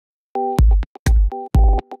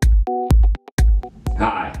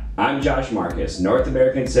Hi, I'm Josh Marcus, North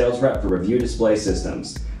American Sales Rep for Review Display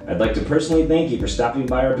Systems. I'd like to personally thank you for stopping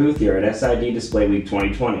by our booth here at SID Display Week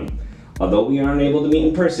 2020. Although we aren't able to meet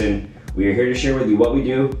in person, we are here to share with you what we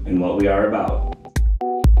do and what we are about.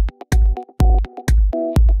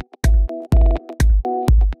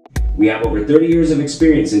 We have over 30 years of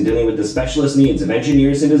experience in dealing with the specialist needs of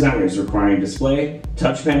engineers and designers requiring display,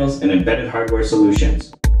 touch panels, and embedded hardware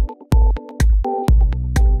solutions.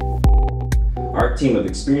 Our team of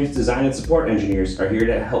experienced design and support engineers are here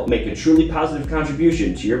to help make a truly positive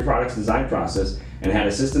contribution to your product's design process and add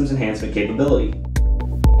a systems enhancement capability.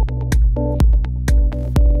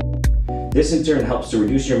 This in turn helps to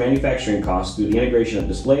reduce your manufacturing costs through the integration of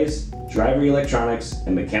displays, driver electronics,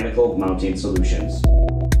 and mechanical mounting solutions.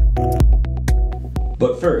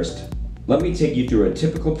 But first, let me take you through a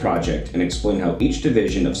typical project and explain how each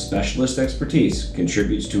division of specialist expertise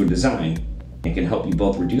contributes to a design and can help you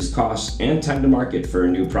both reduce costs and time to market for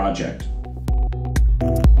a new project.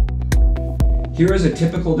 Here is a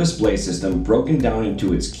typical display system broken down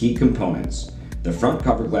into its key components: the front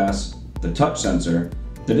cover glass, the touch sensor,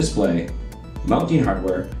 the display, mounting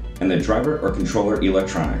hardware, and the driver or controller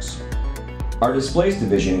electronics. Our Displays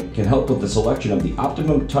division can help with the selection of the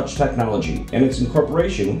optimum touch technology and its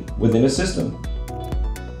incorporation within a system.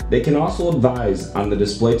 They can also advise on the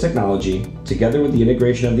display technology together with the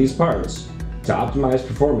integration of these parts to optimize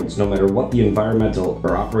performance no matter what the environmental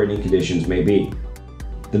or operating conditions may be.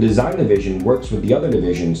 The Design division works with the other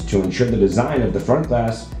divisions to ensure the design of the front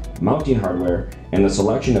glass, mounting hardware, and the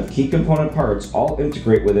selection of key component parts all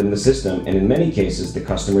integrate within the system and in many cases the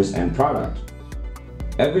customer's end product.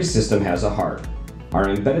 Every system has a heart. Our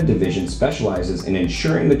Embedded division specializes in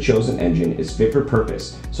ensuring the chosen engine is fit for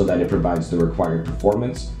purpose so that it provides the required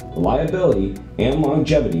performance, reliability, and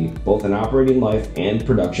longevity both in operating life and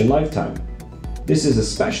production lifetime. This is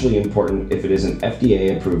especially important if it is an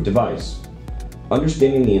FDA-approved device.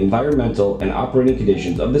 Understanding the environmental and operating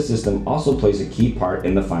conditions of the system also plays a key part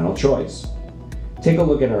in the final choice. Take a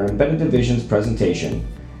look at our Embedded division's presentation,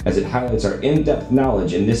 as it highlights our in-depth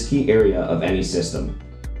knowledge in this key area of any system.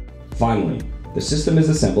 Finally, the system is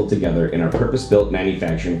assembled together in our purpose-built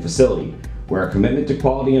manufacturing facility, where our commitment to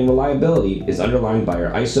quality and reliability is underlined by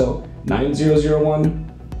our ISO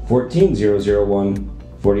 9001, 14001,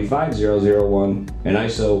 45001, and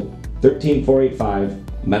ISO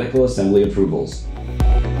 13485 medical assembly approvals.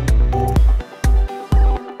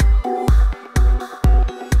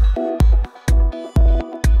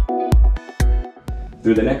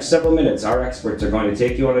 Through the next several minutes, our experts are going to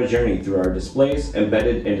take you on a journey through our Displays,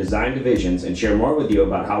 Embedded, and Design divisions and share more with you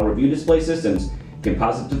about how Review Display Systems can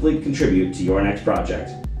positively contribute to your next project.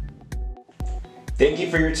 Thank you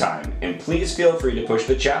for your time, and please feel free to push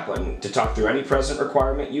the chat button to talk through any present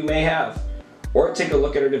requirement you may have, or take a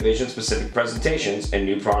look at our division-specific presentations and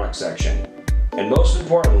new product section. And most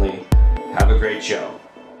importantly, have a great show.